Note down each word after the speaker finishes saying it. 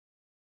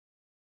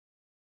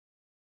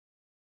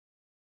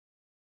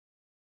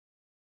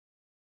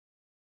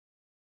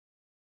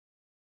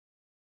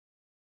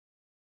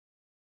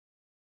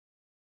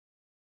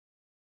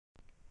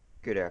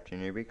Good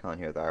afternoon, everybody. Colin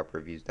here with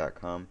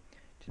iReviews.com.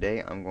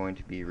 Today I'm going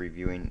to be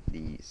reviewing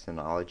the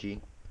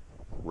Synology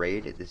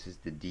RAID. This is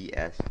the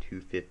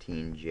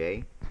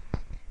DS215j.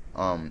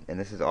 And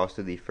this is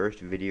also the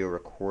first video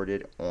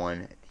recorded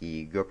on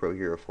the GoPro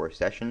Hero 4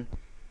 session.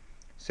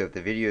 So if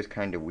the video is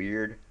kind of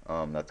weird,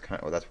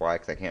 that's why,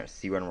 because I can't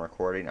see what I'm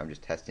recording. I'm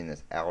just testing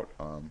this out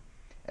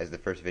as the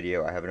first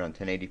video. I have it on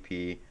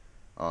 1080p,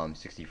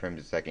 60 frames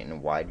a second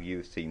in wide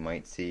view, so you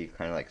might see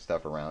kind of like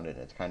stuff around it.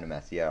 It's kind of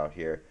messy out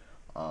here.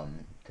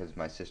 Because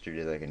my sister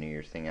did like a New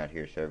Year's thing out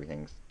here, so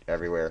everything's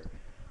everywhere.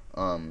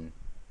 The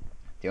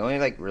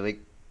only really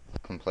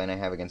complaint I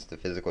have against the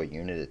physical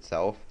unit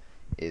itself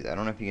is, I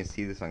don't know if you can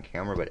see this on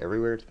camera, but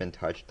everywhere it's been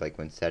touched, like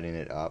when setting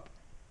it up,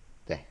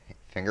 the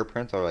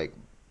fingerprints are they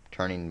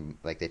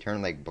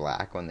turn like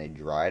black when they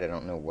dried. I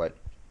don't know what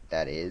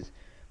that is,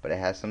 but it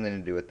has something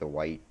to do with the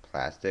white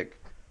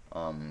plastic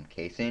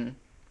casing,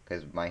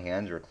 because my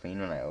hands were clean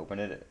when I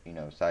opened it,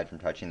 aside from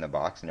touching the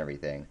box and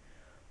everything.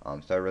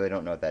 So I really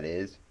don't know what that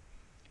is,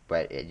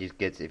 but it just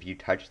gets, if you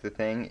touch the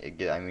thing,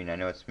 I mean, I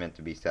know it's meant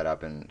to be set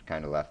up and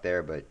kind of left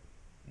there, but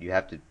you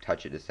have to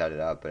touch it to set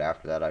it up. But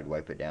after that, I'd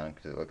wipe it down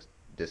because it looks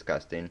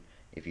disgusting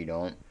if you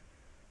don't.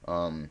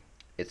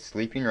 It's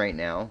sleeping right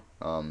now.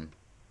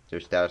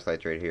 There's status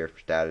lights right here for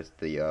status,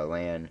 the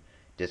LAN,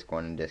 disk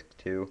 1 and disk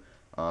 2,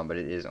 but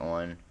it is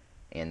on,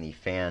 and the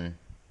fan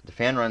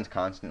runs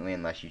constantly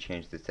unless you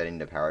change the setting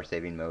to power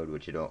saving mode,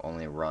 which it'll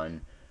only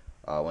run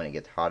when it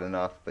gets hot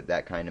enough, but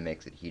that kind of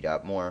makes it heat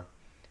up more.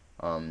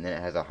 Then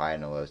it has a high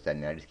and a low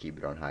setting. I just keep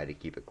it on high to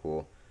keep it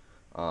cool.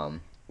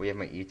 We have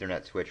my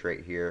Ethernet switch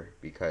right here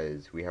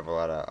because we have a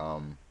lot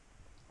of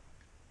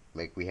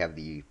we have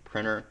the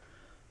printer,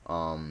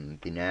 the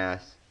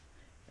NAS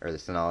or the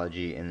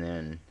Synology, and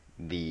then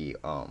the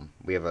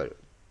we have a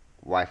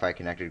Wi-Fi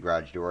connected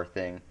garage door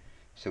thing.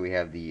 So we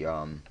have the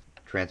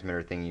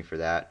transmitter thingy for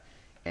that,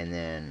 and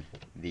then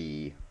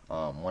the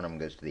one of them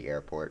goes to the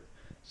airport.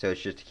 So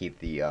it's just to keep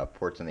the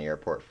ports on the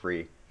airport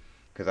free,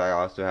 because I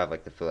also have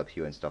like the Philips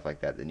Hue and stuff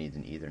like that needs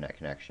an Ethernet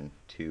connection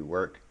to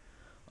work.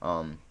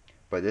 But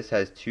this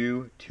has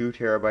two 2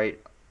 terabyte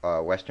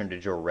Western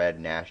Digital Red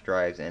NAS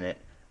drives in it.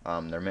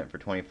 They're meant for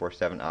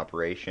 24/7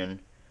 operation.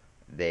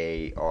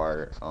 They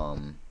are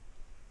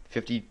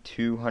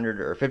 5200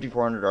 or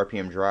 5400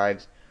 RPM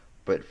drives,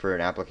 but for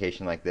an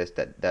application like this,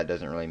 that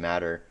doesn't really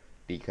matter,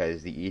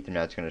 because the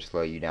Ethernet's going to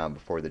slow you down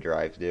before the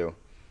drives do.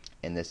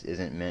 And this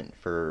isn't meant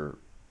for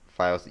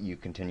files that you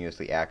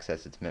continuously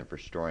access. It's meant for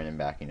storing and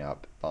backing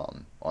up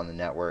on the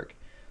network.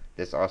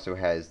 This also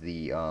has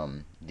the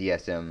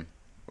DSM,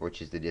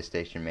 which is the Disk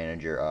Station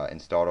Manager,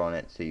 installed on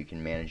it, so you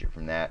can manage it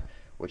from that,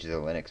 which is a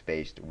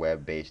Linux-based,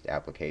 web-based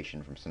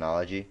application from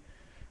Synology.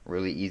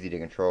 Really easy to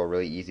control,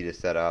 really easy to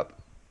set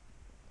up.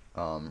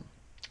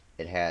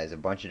 It has a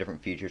bunch of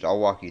different features.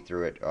 I'll walk you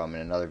through it in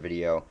another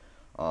video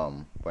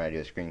when I do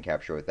a screen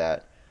capture with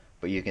that.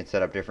 But you can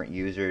set up different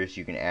users.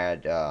 You can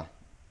add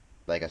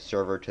like a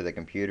server to the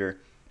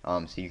computer,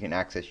 so you can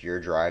access your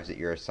drives that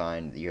you're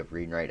assigned, that you have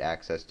read and write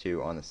access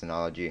to on the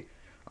Synology.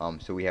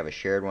 So we have a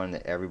shared one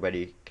that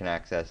everybody can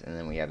access, and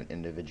then we have an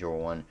individual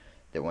one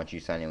that once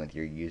you sign in with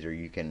your user,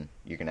 you can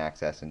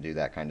access and do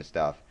that kind of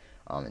stuff,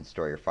 and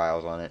store your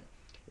files on it.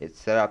 It's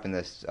set up in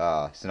this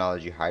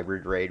Synology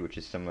hybrid RAID, which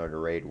is similar to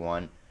RAID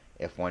 1.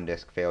 If one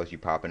disk fails, you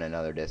pop in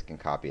another disk and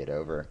copy it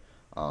over.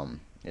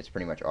 It's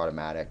pretty much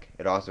automatic.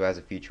 It also has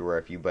a feature where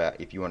if you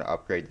want to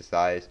upgrade the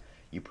size,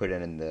 you put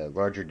it in the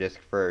larger disk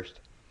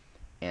first,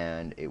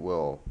 and it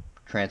will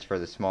transfer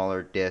the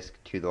smaller disk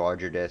to the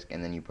larger disk,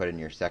 and then you put in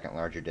your second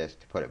larger disk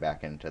to put it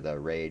back into the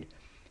RAID,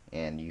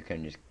 and you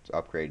can just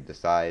upgrade the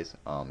size.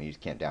 You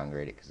just can't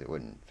downgrade it because it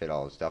wouldn't fit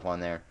all the stuff on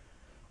there.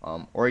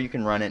 Or you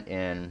can run it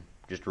in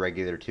just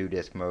regular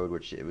 2-disk mode,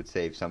 which it would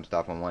save some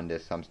stuff on one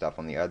disk, some stuff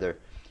on the other.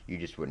 You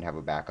just wouldn't have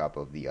a backup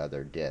of the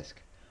other disk,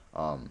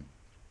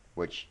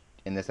 which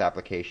in this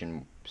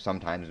application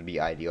sometimes would be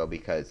ideal,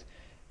 because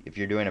if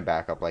you're doing a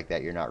backup like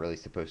that, you're not really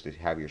supposed to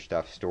have your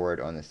stuff stored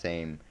on the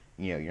same,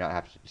 you're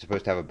not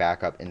supposed to have a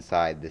backup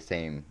inside the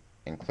same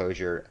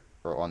enclosure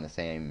or in the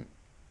same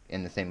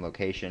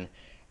location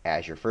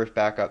as your first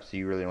backup. So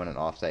you really want an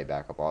offsite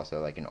backup also,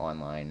 like an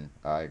online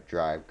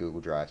drive, Google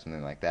Drive,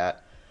 something like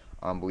that.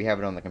 But we have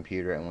it on the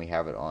computer, and we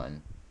have it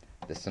on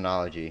the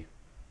Synology.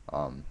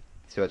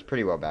 So it's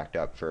pretty well backed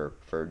up for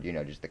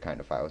just the kind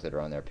of files that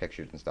are on there,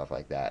 pictures and stuff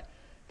like that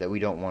we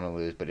don't want to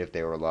lose, but if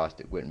they were lost,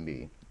 it wouldn't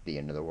be the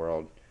end of the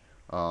world.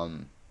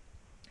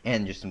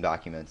 And just some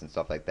documents and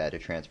stuff like that to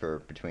transfer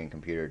between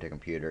computer to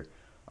computer.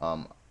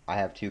 I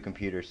have 2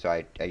 computers, so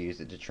I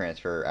use it to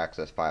transfer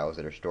access files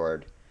that are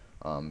stored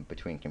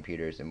between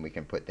computers, and we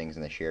can put things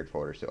in the shared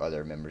folder so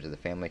other members of the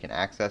family can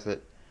access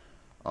it.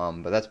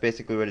 But that's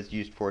basically what it's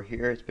used for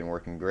here. It's been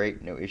working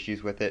great, no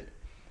issues with it.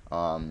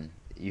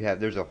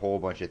 There's a whole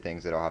bunch of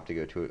things that I'll have to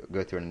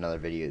go through in another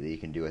video that you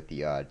can do with the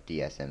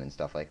DSM and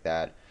stuff like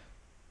that.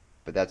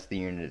 But that's the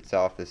unit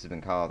itself. This has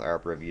been Colin with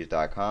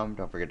iReviews.com.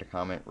 Don't forget to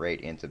comment,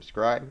 rate, and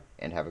subscribe,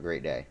 and have a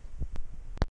great day.